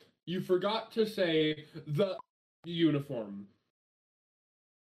 You forgot to say the uniform.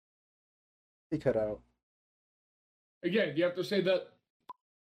 He cut out. Again, you have to say that.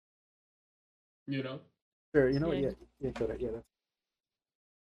 You know, Sure, you know what? Yeah. Yeah, cut it. Yeah, that's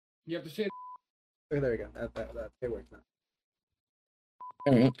you have to say. okay, there we go. That it works now.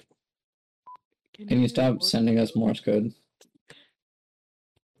 Alright. Can you stop record- sending us Morse code?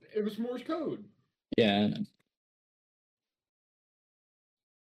 It was Morse code. Yeah.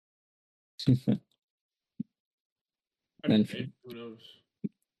 I know. I mean, Then- who knows?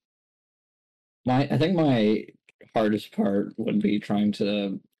 I think my hardest part would be trying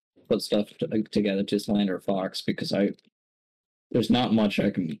to put stuff together to slander Fox because there's not much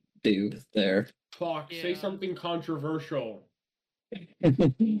I can do there. Fox, say Yeah. something controversial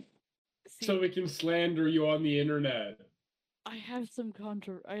See, so we can slander you on the internet. I have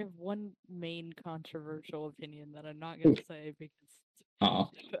I have one main controversial opinion that I'm not gonna say because Oh,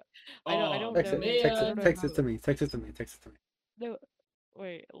 I don't Text know. man. text I don't know text how- it to me. Text it to me. Text it to me. No,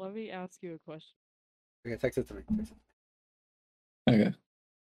 wait. Let me ask you a question. Okay, text it to me. Text it. okay.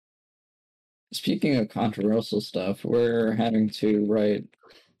 Speaking of controversial stuff, we're having to write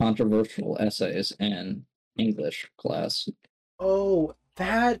controversial essays in English class. Oh,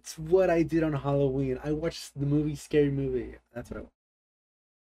 that's what I did on Halloween. I watched the movie Scary Movie. That's what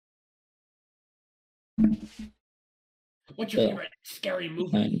What's your Yeah. favorite scary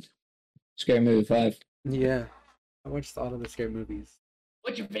movie? And Scary Movie 5. Yeah. I watched all of the scary movies.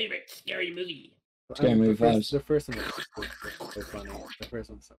 What's your favorite scary movie? Scary Movie vibes. The first one was funny. The first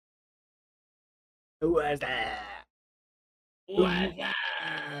one's so. Who was that? What's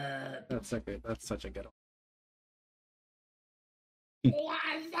that? That's so good. That's such a good one.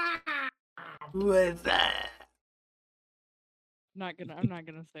 What's that? Who was that? I'm not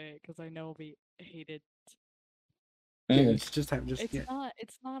gonna say it because I know it'll be hated. Yeah, Okay. it's just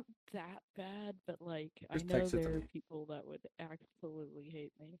It's not that bad, but like Just I know text it to there are me. people that would absolutely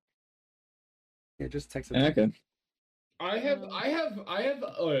hate me. yeah, just text it. to me. Okay. I have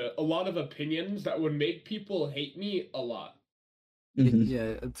a lot of opinions that would make people hate me a lot. Mhm.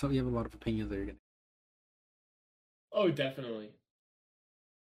 Yeah, so you have a lot of opinions that you're gonna. Oh, definitely.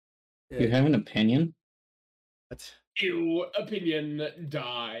 You have an opinion? What? Ew, opinion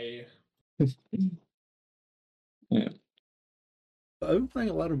die. I've been playing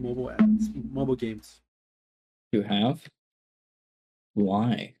a lot of mobile games. You have?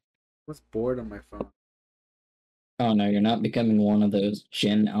 Why? I was bored on my phone. Oh no, you're not becoming one of those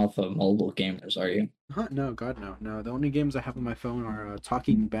Gen Alpha mobile gamers, are you? Huh? No, God, no, no. The only games I have on my phone are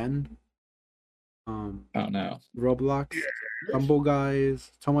Talking Ben, Oh no. Roblox, Rumble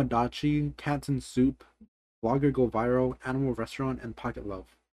Guys, Tomodachi, Cats and Soup, Vlogger Go Viral, Animal Restaurant, and Pocket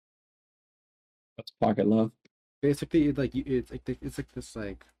Love. What's Pocket Love? Basically, it's like this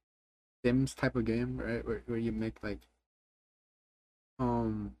like Sims type of game, right? Where you make like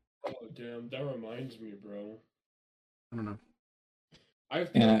Oh damn, that reminds me, bro. I don't know. I've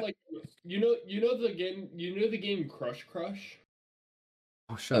Yeah. played You know the game Crush Crush.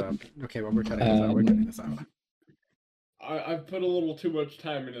 Oh, shut up. Okay, well, we're cutting this out. We're cutting this out. I've put a little too much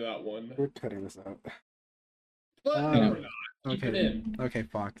time into that one. We're cutting this out. But Oh, no, we're not. Keep it Okay. in. Okay,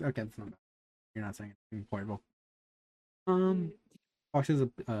 Fox. Okay, it's not bad. You're not saying anything portable. Fox is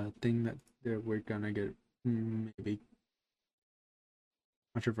a thing that we're gonna get maybe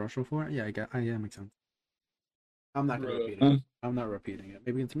controversial for. Yeah, yeah, it makes sense. I'm not gonna Bruh. repeat it. I'm not repeating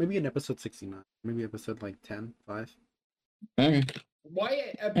it. Maybe in episode 69. Maybe episode like 10, 5. Okay.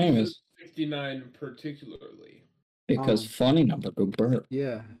 Why episode Anyways. 69 particularly? Because funny number go burp.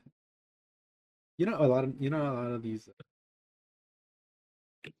 Yeah. You know a lot of these.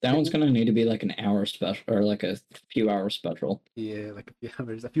 That one's gonna need to be like an hour special or like a few hour special. Yeah, like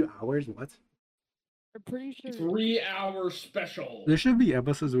a few hours. What? I'm pretty sure. 3-hour special. There should be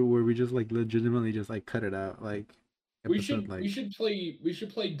episodes where we just like legitimately just like cut it out. Like We episode should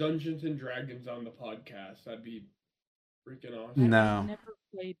play Dungeons and Dragons on the podcast. That'd be freaking awesome. No. I've never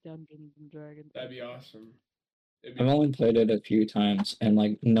played Dungeons and Dragons. That'd be awesome. It'd I've be only played it a few times, and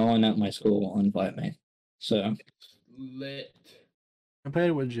like no one at my school will invite me. So lit. I played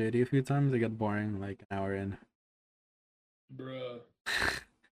it with JD a few times. It got boring like an hour in. Bruh.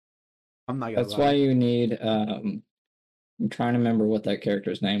 I'm not gonna that's lie. why you need. I'm trying to remember what that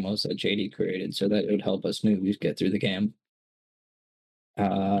character's name was that JD created, so that it would help us newbies get through the game.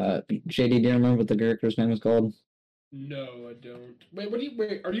 JD, do you remember what the character's name is called? No, I don't.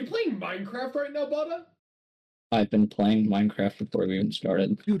 Wait, are you playing Minecraft right now, Bada? I've been playing Minecraft before we even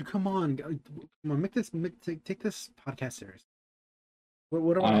started. Dude, come on, take this podcast serious.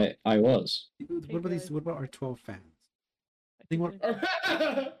 What about I was. what about these? What about our 12 fans? I Think think what?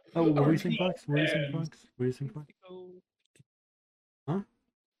 I Oh, what were Our you saying, 12 Fox? What were you saying, fans. Fox? What were you saying, have Fox? to go. Huh?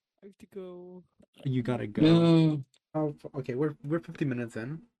 I have to go. You gotta go. No. Oh, okay. We're 50 minutes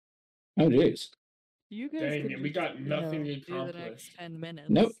in. Oh, jeez. You guys Dang could it, we just, got nothing do the next accomplished. 10 minutes.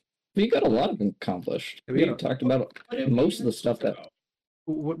 Nope. We got a lot of accomplished. Yeah, we We got a- talked about What did we most of even the stuff talk that.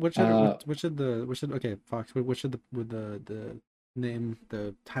 about? What should okay, Fox? What should the name,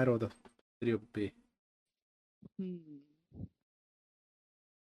 the title of the video be?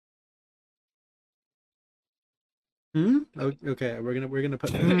 Hmm. Okay, we're gonna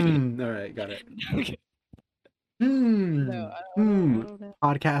put. All right, got it. Okay. Hmm. No, I don't know.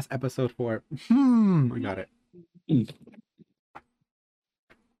 Podcast episode 4. I got it.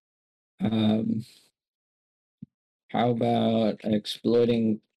 How about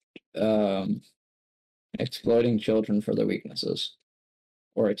exploiting children for their weaknesses,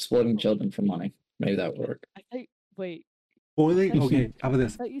 or exploiting children for money? Maybe that would work. Wait. Boiling. That's- Okay, how about I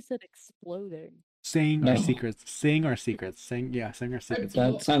this? thought you said exploding. Saying No. our secrets. Saying our secrets. Saying our secrets.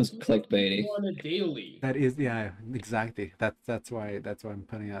 That sounds clickbaity. On a daily. That is, yeah, exactly. That's why I'm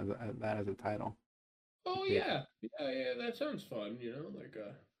putting that as a title. Oh Yeah. yeah, that sounds fun. You know, like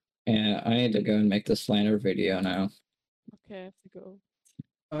Yeah, I need to go and make the slander video now. Okay, I have to go.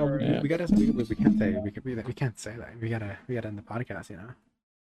 We gotta. We can't say we can't say that. We gotta end the podcast. You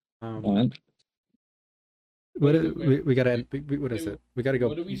know. What? We gotta end. What is it? We gotta go.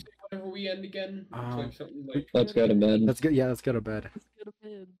 what do we say whenever we end again? It's like something like Let's go to bed. Let's get. Yeah, let's go to bed. Let's go to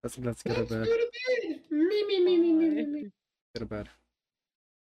bed. Let's go to bed. Let's go to bed. Me. Bye. Go to bed.